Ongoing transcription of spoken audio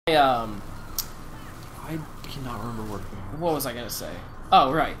I cannot remember what was I gonna say?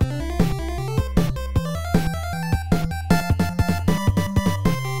 Oh, right.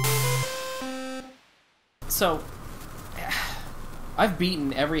 So, I've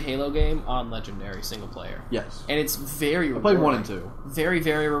beaten every Halo game on Legendary single player. Yes. And it's very rewarding. I played 1 and 2. Very,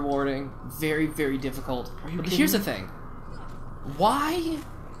 very rewarding. Very, very difficult. But here's the thing. Why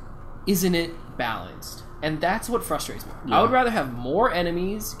isn't it balanced? And that's what frustrates me. Yeah. I would rather have more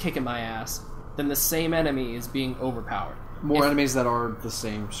enemies kicking my ass than the same enemies being overpowered. More enemies that are the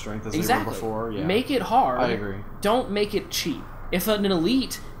same strength as they were before. Yeah. Make it hard. I agree. Don't make it cheap. If an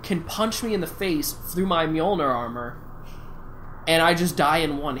elite can punch me in the face through my Mjolnir armor and I just die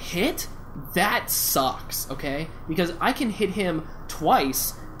in one hit, that sucks, okay? Because I can hit him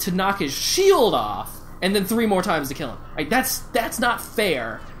twice to knock his shield off and then 3 more times to kill him. Like, that's not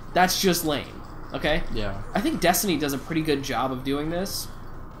fair. That's just lame, okay? Yeah. I think Destiny does a pretty good job of doing this.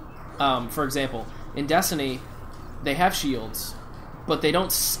 For example, in Destiny, they have shields, but they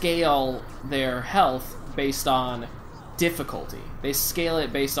don't scale their health based on difficulty. They scale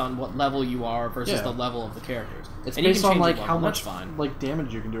it based on what level you are versus the level of the characters. It's based on like how much like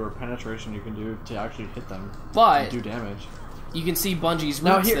damage you can do or penetration you can do to actually hit them. But do damage. You can see Bungie's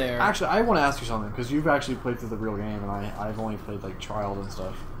roots there. Actually, I want to ask you something because you've actually played through the real game, and I've only played like trials and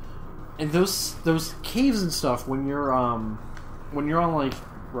stuff. And those caves and stuff when you're on like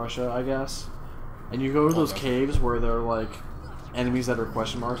Russia, I guess, and you go to those caves where they're like enemies that are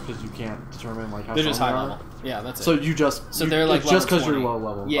question marks because you can't determine like how they're just high level. Level. Yeah, that's it. So they're like just because you're low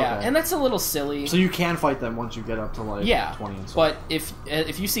level. Yeah, okay. And that's a little silly. So you can fight them once you get up to like 20 and stuff. But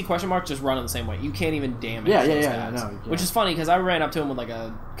if you see question marks, just run them the same way. You can't even damage. Yeah. No, which is funny because I ran up to him with like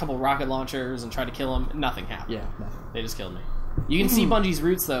a couple rocket launchers and tried to kill him. Nothing happened. Yeah, nothing. They just killed me. You can see Bungie's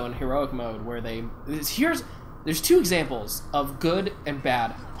roots though in heroic mode where there's 2 examples of good and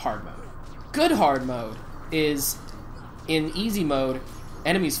bad hard mode. Good hard mode is in easy mode.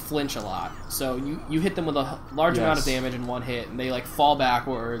 Enemies flinch a lot, so you hit them with a large amount of damage in one hit, and they like fall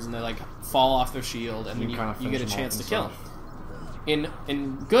backwards, and they like fall off their shield, and then you get a chance to kill them.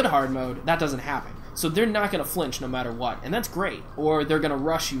 In good hard mode, that doesn't happen, so they're not going to flinch no matter what, and that's great. Or they're going to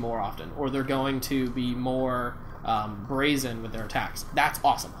rush you more often, or they're going to be more brazen with their attacks. That's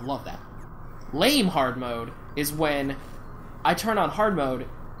awesome. I love that. Lame hard mode is when I turn on hard mode,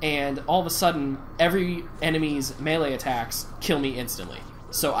 and all of a sudden, every enemy's melee attacks kill me instantly.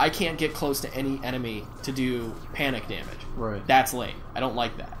 So I can't get close to any enemy to do panic damage. Right. That's lame. I don't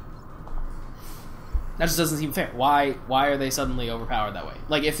like that. That just doesn't seem fair. Why are they suddenly overpowered that way?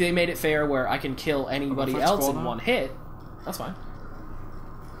 Like, if they made it fair where I can kill anybody else in one hit, that's fine.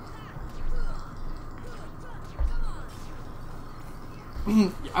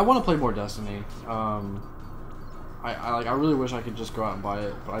 I want to play more Destiny. I really wish I could just go out and buy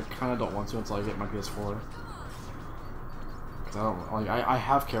it, but I kind of don't want to until I get my PS4. Cause I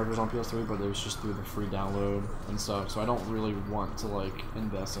have characters on PS3, but it was just through the free download and stuff, so I don't really want to like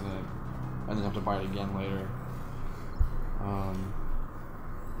invest in it and then have to buy it again later.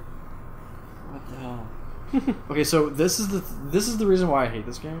 What the hell? Okay, so this is the reason why I hate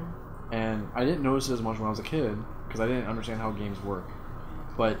this game, and I didn't notice it as much when I was a kid because I didn't understand how games work.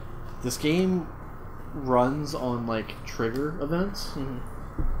 But this game runs on like trigger events,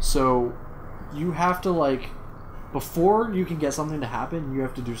 so you have to like. Before you can get something to happen, you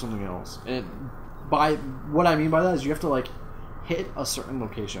have to do something else. And by what I mean by that is you have to like hit a certain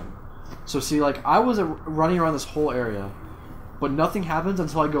location. So see, like I was running around this whole area, but nothing happens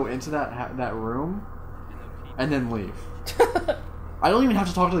until I go into that room, and then leave. I don't even have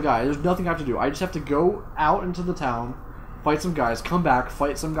to talk to the guy. There's nothing I have to do. I just have to go out into the town, fight some guys, come back,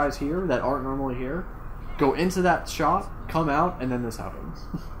 fight some guys here that aren't normally here, go into that shop, come out, and then this happens.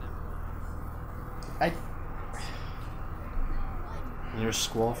 And you're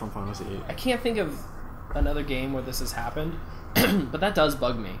Squall from Final Fantasy VIII. I can't think of another game where this has happened, but that does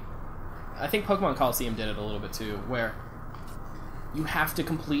bug me. I think Pokemon Coliseum did it a little bit too, where you have to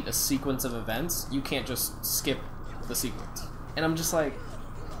complete a sequence of events. You can't just skip the sequence. And I'm just like,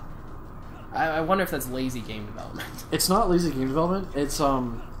 I wonder if that's lazy game development. It's not lazy game development. It's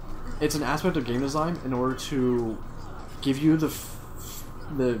an aspect of game design in order to give you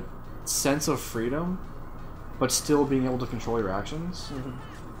the sense of freedom, but still being able to control your actions.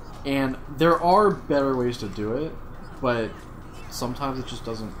 And there are better ways to do it, but sometimes it just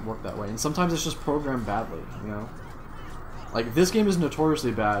doesn't work that way. And sometimes it's just programmed badly, you know? Like, this game is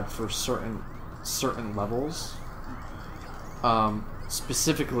notoriously bad for certain levels.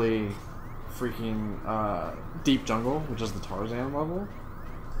 Specifically, freaking Deep Jungle, which is the Tarzan level,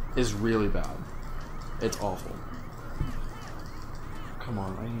 is really bad. It's awful. Come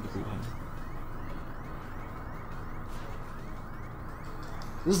on, I need to beat him.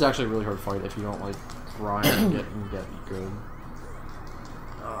 This is actually a really hard fight if you don't like grind and get good.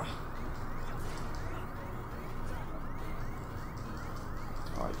 Ugh.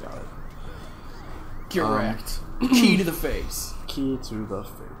 Oh, I got it. Correct. Key to the face. Key to the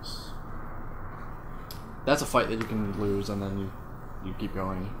face. That's a fight that you can lose and then you keep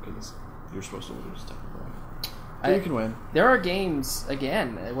going because you're supposed to lose technically. So you can win. There are games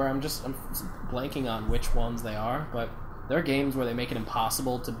again where I'm blanking on which ones they are, but there are games where they make it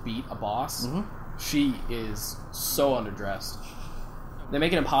impossible to beat a boss. Mm-hmm. She is so underdressed. They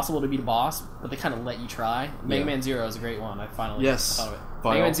make it impossible to beat a boss, but they kind of let you try. Mega Man Zero is a great one. I finally thought of it.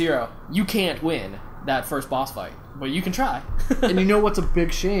 Mega Man Zero, you can't win that first boss fight, but you can try. And you know what's a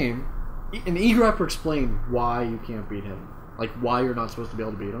big shame? And eGrapper explained why you can't beat him. Like, why you're not supposed to be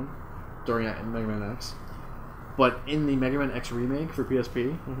able to beat him during Mega Man X. But in the Mega Man X remake for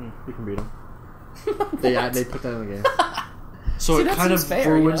PSP, you can beat him. They put that in the game. So see, it kind of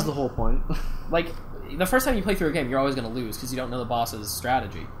ruins the whole point. Like, the first time you play through a game, you're always going to lose because you don't know the boss's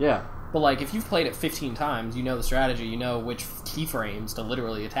strategy. Yeah. But, like, if you've played it 15 times, you know the strategy, you know which keyframes to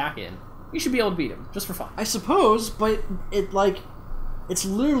literally attack in. You should be able to beat him, just for fun. I suppose, but it's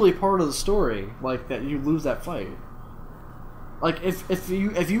literally part of the story, like, that you lose that fight. Like, if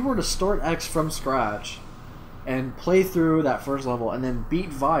you were to start X from scratch and play through that first level and then beat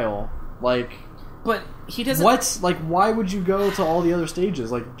Vile, like... But he doesn't... What's... Like, why would you go to all the other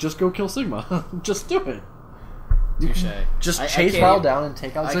stages? Like, just go kill Sigma. Just do it. Touche. Just chase Vile down and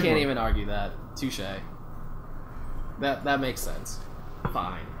take out Sigma. I can't even argue that. Touche. That makes sense.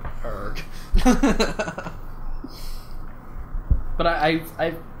 Fine. Berg. But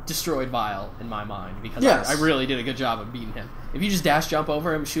I've destroyed Vile in my mind because I really did a good job of beating him. If you just dash jump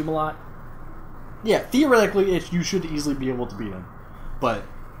over him, shoot him a lot... Yeah, theoretically, you should easily be able to beat him. But...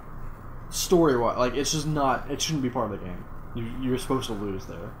 story-wise, like, it's just not... It shouldn't be part of the game. You're supposed to lose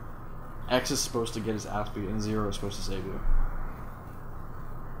there. X is supposed to get his ass beat, and Zero is supposed to save you.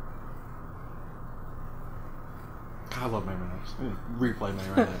 God, I love Mega Man X. I'm gonna replay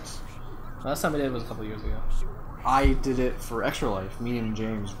Mega Man X. Last time I did it was a couple years ago. I did it for Extra Life. Me and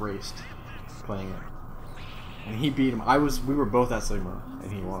James raced playing it. And he beat him. We were both at Sigma,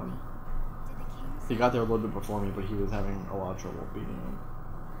 and he won. He got there a little bit before me, but he was having a lot of trouble beating him.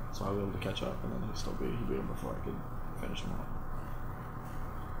 So I was able to catch up, and then he beat him before I could finish him off.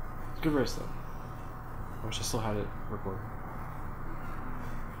 It's a good race, though. I wish I still had it recorded.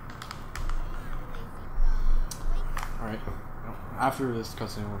 Alright. After this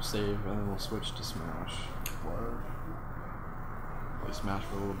cutscene, we'll save, and then we'll switch to Smash. Or play Smash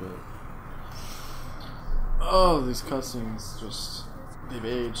for a little bit. Oh, these cutscenes just... they've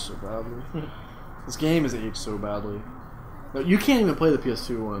aged so badly. This game has aged so badly. No, you can't even play the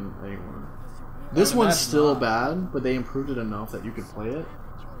PS2 one anymore. This one's still bad, but they improved it enough that you could play it.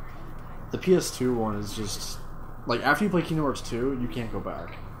 The PS2 one is just... like, after you play Kingdom Hearts 2, you can't go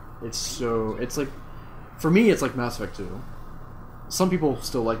back. It's like... for me, it's like Mass Effect 2. Some people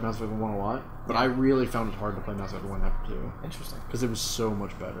still like Mass Effect 1 a lot, but I really found it hard to play Mass Effect 1 after 2. Interesting. Because it was so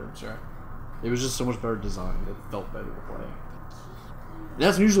much better. Sure. It was just so much better designed. It felt better to play. And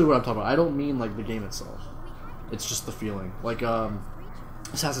that's usually what I'm talking about. I don't mean, like, the game itself. It's just the feeling. Like,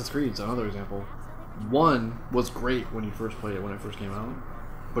 Assassin's Creed's another example. 1 was great when you first played it, when it first came out.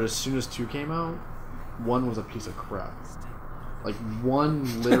 But as soon as 2 came out, 1 was a piece of crap. Like,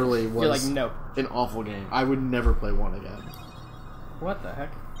 1 literally was You're like, nope. An awful game. I would never play 1 again. What the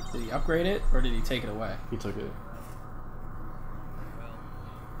heck? Did he upgrade it, or did he take it away? He took it.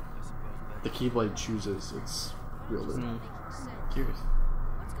 The Keyblade chooses its wielder. Curious.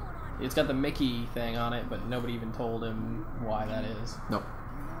 It's got the Mickey thing on it, but nobody even told him why that is. Nope.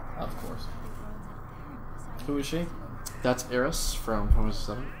 Of course. Who is she? That's Eris from Final Fantasy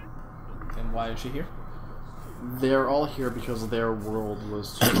 7. And why is she here? They're all here because their world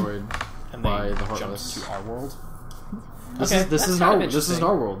was destroyed by the Heartless. To our world. This is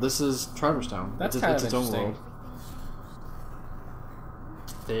our world. This is Traverse Town. That's it's kind of its own interesting. world.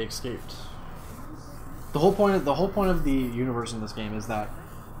 They escaped. The whole point of the universe in this game is that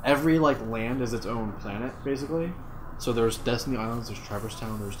every land is its own planet, basically. So there's Destiny Islands, there's Traverse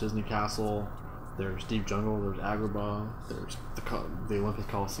Town, there's Disney Castle, there's Deep Jungle, there's Agrabah, there's the Olympus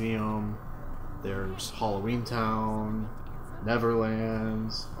Coliseum, there's Halloween Town,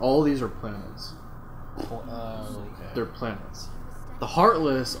 Neverlands. All these are planets. Okay. They're planets. The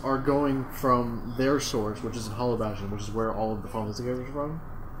Heartless are going from their source, which is in Hollow Bastion, which is where all of the Final Fantasy characters are from,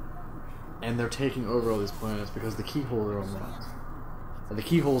 and they're taking over all these planets because the keyholes are unlocked. And the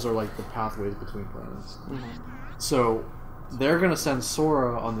keyholes are like the pathways between planets. Mm-hmm. So, they're gonna send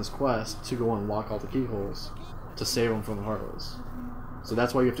Sora on this quest to go unlock all the keyholes to save him from the Heartless. So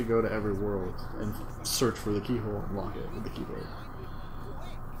that's why you have to go to every world and search for the keyhole and lock it with the keyboard.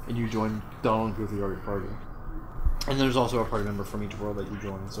 And you join Donald and Goofy or your party. And there's also a party member from each world that you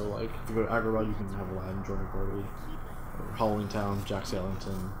join. So, like, if you go to Agrabah, you can have Aladdin join your party. Or Halloween Town, Jack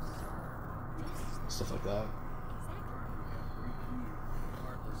Skellington, stuff like that.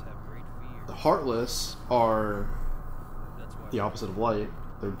 The Heartless are the opposite of light.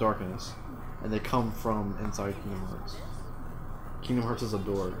 They're darkness. And they come from inside Kingdom Hearts. Kingdom Hearts is a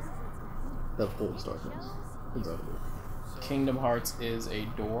door that holds darkness inside of it. Kingdom Hearts is a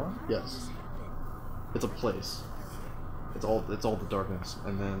door? Yes. It's a place. It's all the darkness.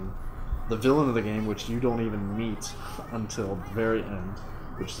 And then the villain of the game, which you don't even meet until the very end,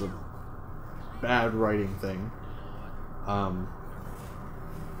 which is a bad writing thing.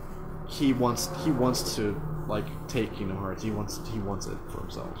 He wants to like take Kingdom Hearts. He wants it for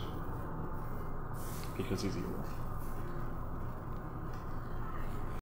himself because he's evil.